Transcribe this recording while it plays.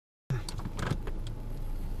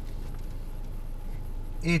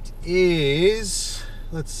It is,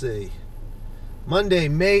 let's see, Monday,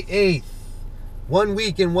 May 8th. 1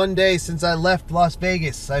 week and 1 day since I left Las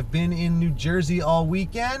Vegas. I've been in New Jersey all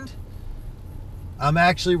weekend. I'm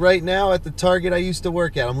actually right now at the Target I used to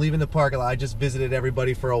work at. I'm leaving the parking lot. I just visited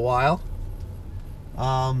everybody for a while.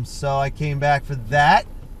 So I came back for that.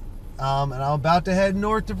 And I'm about to head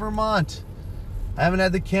north to Vermont. I haven't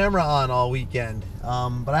had the camera on all weekend.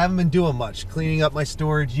 But I haven't been doing much. Cleaning up my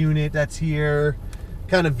storage unit that's here.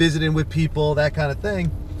 Kind of visiting with people, that kind of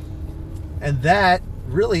thing. And that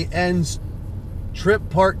really ends trip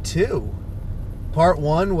part 2. Part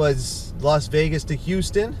 1 was Las Vegas to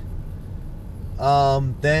Houston.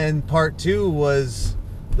 Then part 2 was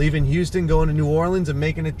leaving Houston, going to New Orleans and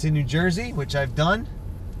making it to New Jersey, which I've done.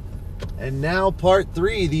 And now part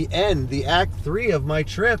 3, the end, the act 3 of my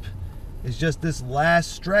trip is just this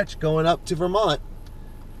last stretch going up to Vermont.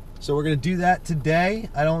 So we're going to do that today.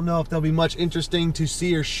 I don't know if there'll be much interesting to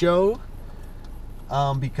see or show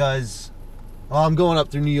because I'm going up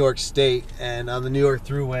through New York State and on the New York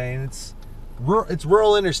Throughway, and it's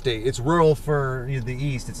rural interstate. It's rural for the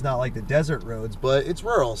east. It's not like the desert roads, but it's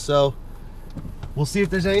rural. So we'll see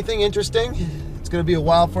if there's anything interesting. It's going to be a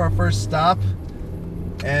while for our first stop,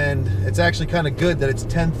 and it's actually kind of good that it's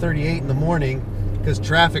 10:38 in the morning because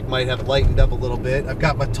traffic might have lightened up a little bit. I've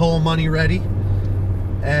got my toll money ready,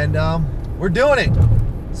 and we're doing it.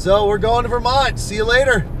 So we're going to Vermont. See you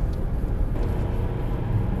later.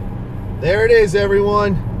 There it is,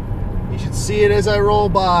 everyone. You should see it as I roll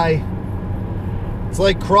by. It's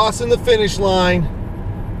like crossing the finish line.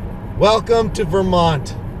 Welcome to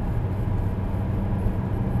Vermont.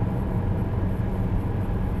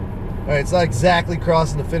 All right, it's not exactly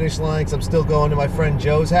crossing the finish line because I'm still going to my friend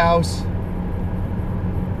Joe's house,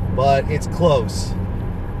 but it's close.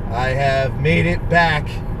 I have made it back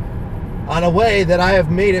on a way that I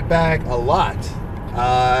have made it back a lot.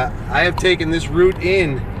 I have taken this route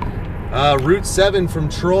in Route 7 from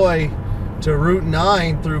Troy to Route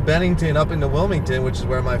 9 through Bennington up into Wilmington, which is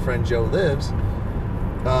where my friend Joe lives.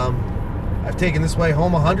 I've taken this way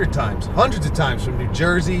home 100 times, hundreds of times, from New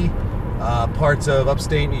Jersey, parts of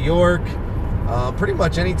upstate New York. Pretty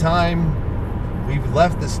much any time we've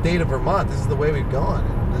left the state of Vermont, this is the way we've gone,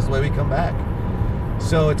 and this is the way we come back.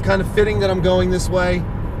 So it's kind of fitting that I'm going this way.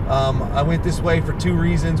 I went this way for 2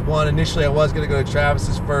 reasons. One, initially I was going to go to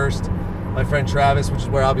Travis's first, my friend Travis, which is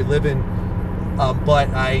where I'll be living. But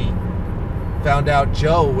I found out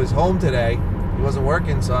Joe was home today. He wasn't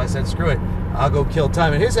working, so I said, screw it. I'll go kill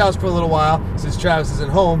time at his house for a little while. Since Travis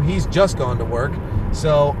isn't home, he's just gone to work.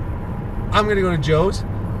 So I'm going to go to Joe's.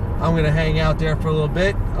 I'm going to hang out there for a little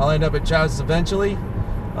bit. I'll end up at Travis's eventually.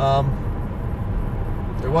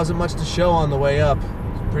 There wasn't much to show on the way up. It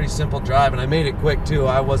was a pretty simple drive, and I made it quick too.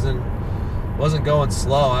 I wasn't going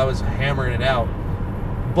slow. I was hammering it out.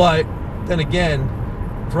 But then again,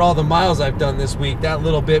 for all the miles I've done this week, that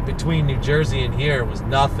little bit between New Jersey and here was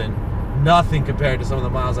nothing compared to some of the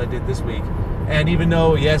miles I did this week. And even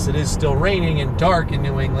though, yes, it is still raining and dark in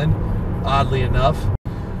New England, oddly enough,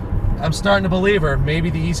 I'm starting to believe her.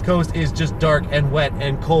 Maybe the East Coast is just dark and wet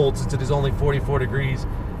and cold since it is only 44 degrees,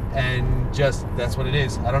 and just, that's what it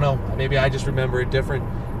is. I don't know. Maybe I just remember it different.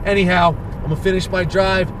 Anyhow, I'm going to finish my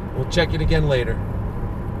drive. We'll check it again later.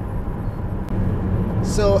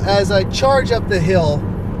 So as I charge up the hill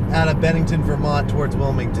out of Bennington, Vermont towards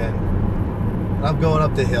Wilmington, I'm going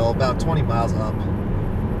up the hill about 20 miles up.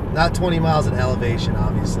 Not 20 miles in elevation,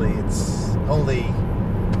 obviously. It's only,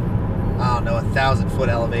 I don't know, 1,000-foot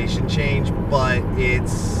elevation change, but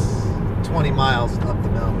it's 20 miles up the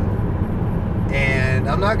mountain. And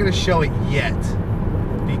I'm not going to show it yet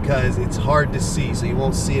because it's hard to see, so you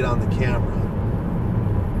won't see it on the camera.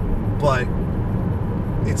 But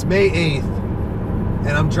it's May 8th.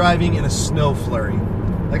 And I'm driving in a snow flurry.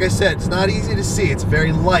 Like I said, it's not easy to see. It's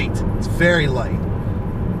very light. It's very light.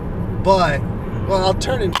 But, well, I'll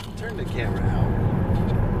turn the camera out.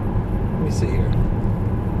 Let me see here.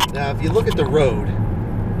 Now, if you look at the road,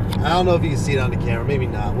 I don't know if you can see it on the camera. Maybe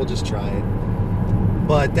not. We'll just try it.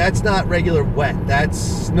 But that's not regular wet. That's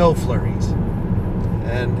snow flurries.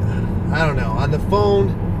 And I don't know. On the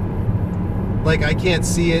phone, like, I can't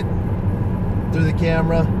see it through the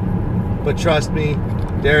camera. But trust me,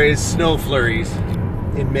 there is snow flurries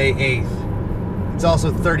in May 8th. It's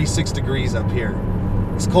also 36 degrees up here.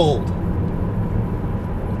 It's cold.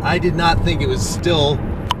 I did not think it was still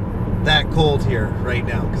that cold here right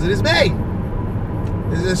now, because it is May.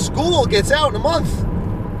 The school gets out in a month.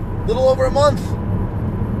 A little over a month.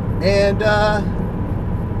 And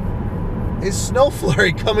is snow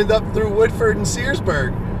flurry coming up through Woodford and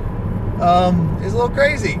Searsburg. It's a little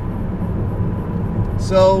crazy.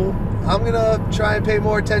 So I'm gonna try and pay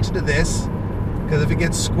more attention to this, because if it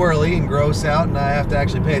gets squirrely and gross out and I have to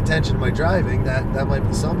actually pay attention to my driving, that might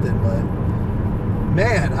be something. But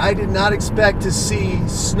man, I did not expect to see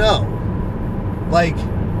snow. Like,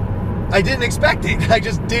 I didn't expect it. I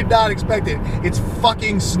just did not expect it. It's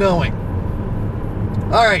fucking snowing.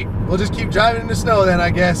 All right, we'll just keep driving in the snow then, I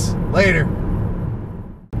guess. Later.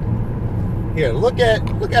 Here, look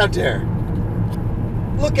out there.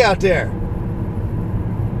 Look out there.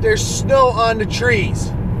 There's snow on the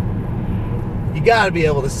trees. You gotta be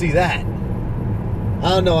able to see that. I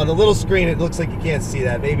don't know, on the little screen it looks like you can't see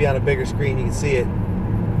that. Maybe on a bigger screen you can see it.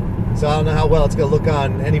 So I don't know how well it's gonna look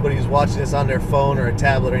on anybody who's watching this on their phone or a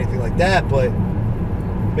tablet or anything like that, but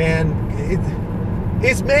man,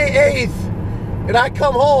 it's May 8th and I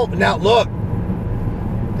come home. Now look,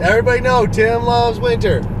 everybody know Tim loves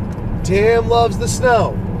winter. Tim loves the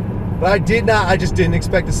snow. But I just didn't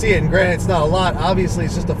expect to see it. And granted, it's not a lot. Obviously,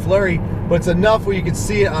 it's just a flurry, but it's enough where you can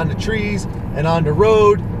see it on the trees and on the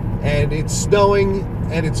road, and it's snowing,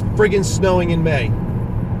 and it's friggin' snowing in May.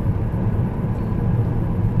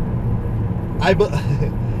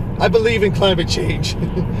 I believe in climate change. All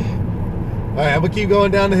right, I'm gonna keep going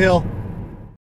down the hill.